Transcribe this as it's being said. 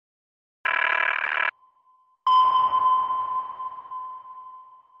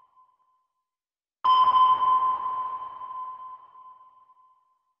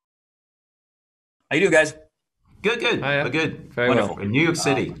How you doing, guys? Good, good. Hiya. We're good. Very Wonderful. well. We're in New York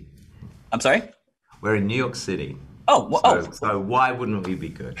City. I'm sorry. We're in New York City. Oh, well, So why wouldn't we be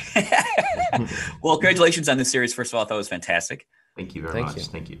good? well, congratulations on this series. First of all, I thought it was fantastic. Thank you very Thank much. you.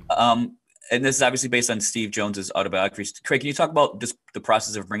 Thank you. And this is obviously based on Steve Jones's autobiography. Craig, can you talk about just the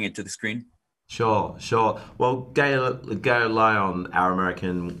process of bringing it to the screen? Sure, sure. Well, Gail Lyon, our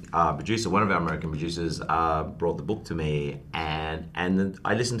American producer, one of our American producers, brought the book to me, and then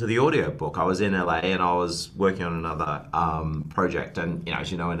I listened to the audio book. I was in LA and I was working on another project, and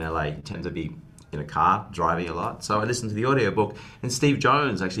as you know, in LA, you tend to be in a car driving a lot. So I listened to the audio book, and Steve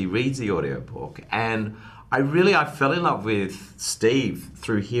Jones actually reads the audio book, and I fell in love with Steve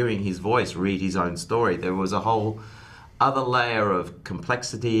through hearing his voice read his own story. There was a whole other layer of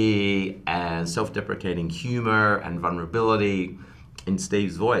complexity and self-deprecating humor and vulnerability in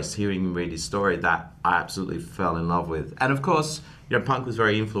Steve's voice, hearing him read his story, that I absolutely fell in love with. And of course, punk was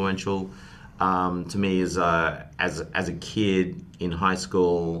very influential to me as a kid in high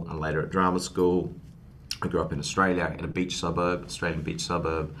school and later at drama school. I grew up in Australia in a Australian beach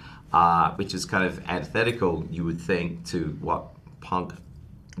suburb, which is kind of antithetical, you would think, to what punk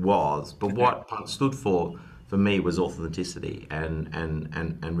was. But what punk stood for me, was authenticity and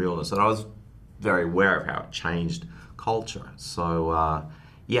realness. And I was very aware of how it changed culture. So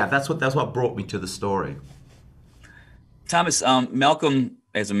yeah, that's what brought me to the story. Thomas, Malcolm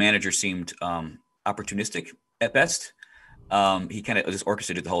as a manager seemed opportunistic at best. He kind of just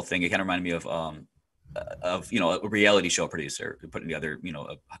orchestrated the whole thing. It kind of reminded me of a reality show producer putting together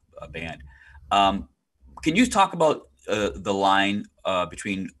a band. Can you talk about the line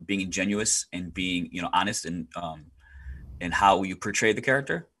between being ingenuous and being honest and how you portray the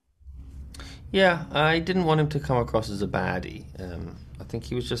character? Yeah, I didn't want him to come across as a baddie. I think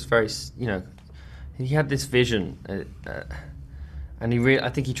he was just very, he had this vision, and I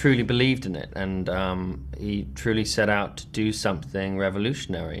think he truly believed in it, and he truly set out to do something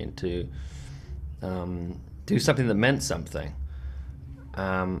revolutionary and to do something that meant something.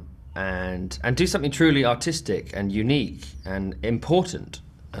 And do something truly artistic and unique and important.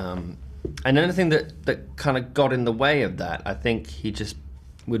 And anything that kind of got in the way of that, I think he just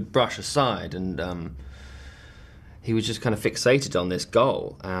would brush aside, and he was just kind of fixated on this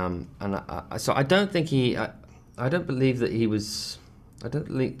goal. So I don't think I don't believe that he was. I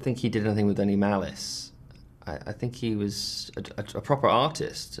don't think he did anything with any malice. I think he was a proper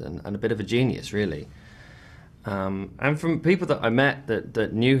artist and a bit of a genius, really. And from people that I met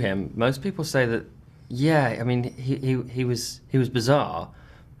that knew him, most people say that, yeah, I mean, he was bizarre,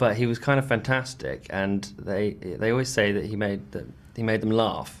 but he was kind of fantastic, and they always say that he made them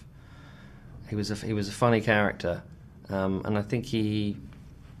laugh. He was a funny character, and I think he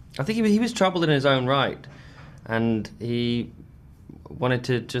was troubled in his own right, and he wanted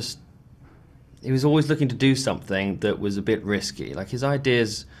to just. He was always looking to do something that was a bit risky. Like, his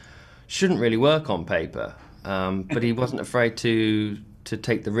ideas shouldn't really work on paper. But he wasn't afraid to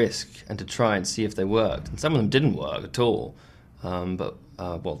take the risk and to try and see if they worked. And some of them didn't work at all. But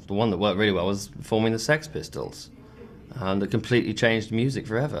the one that worked really well was forming the Sex Pistols, that completely changed music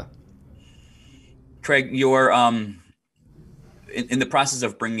forever. Craig, you're in the process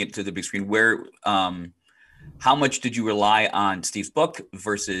of bringing it to the big screen. How much did you rely on Steve's book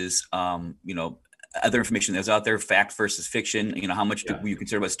versus other information that's out there, fact versus fiction? How much do you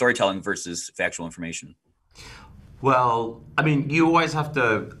consider about storytelling versus factual information? Well, I mean, you always have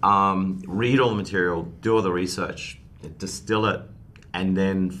to read all the material, do all the research, distill it, and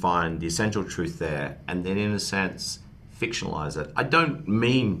then find the essential truth there, and then, in a sense, fictionalize it. I don't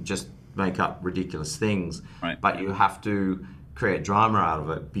mean just make up ridiculous things, right, but you have to create drama out of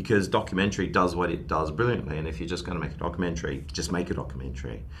it, because documentary does what it does brilliantly, and if you're just going to make a documentary, just make a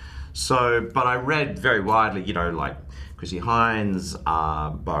documentary. So, but I read very widely, like Chrissy Hines'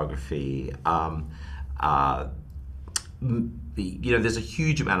 biography. There's a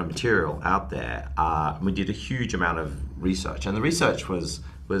huge amount of material out there. We did a huge amount of research, and the research was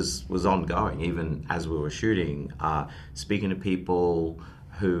ongoing even as we were shooting. Speaking to people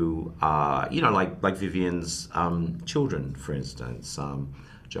who, like Vivian's children, for instance,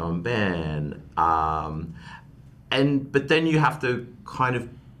 Joe and Ben, but then you have to kind of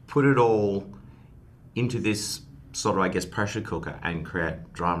put it all into this sort of, I guess, pressure cooker and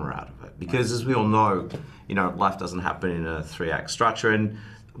create drama out of it. Because as we all know, life doesn't happen in a 3-act structure.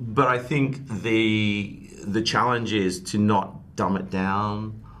 But I think the challenge is to not dumb it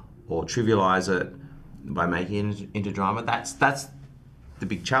down or trivialize it by making it into drama. That's the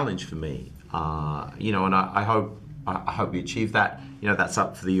big challenge for me. And I hope we achieve that. That's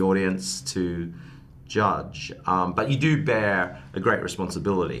up for the audience to judge. But you do bear a great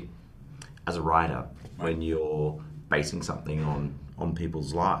responsibility as a writer when you're basing something on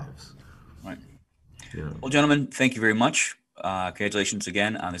people's lives. Right. You know. Well, gentlemen, thank you very much. Congratulations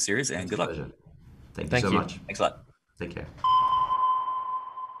again on the series, and good luck. Pleasure. Thank you Thank so you. much. Thanks a lot. Take care.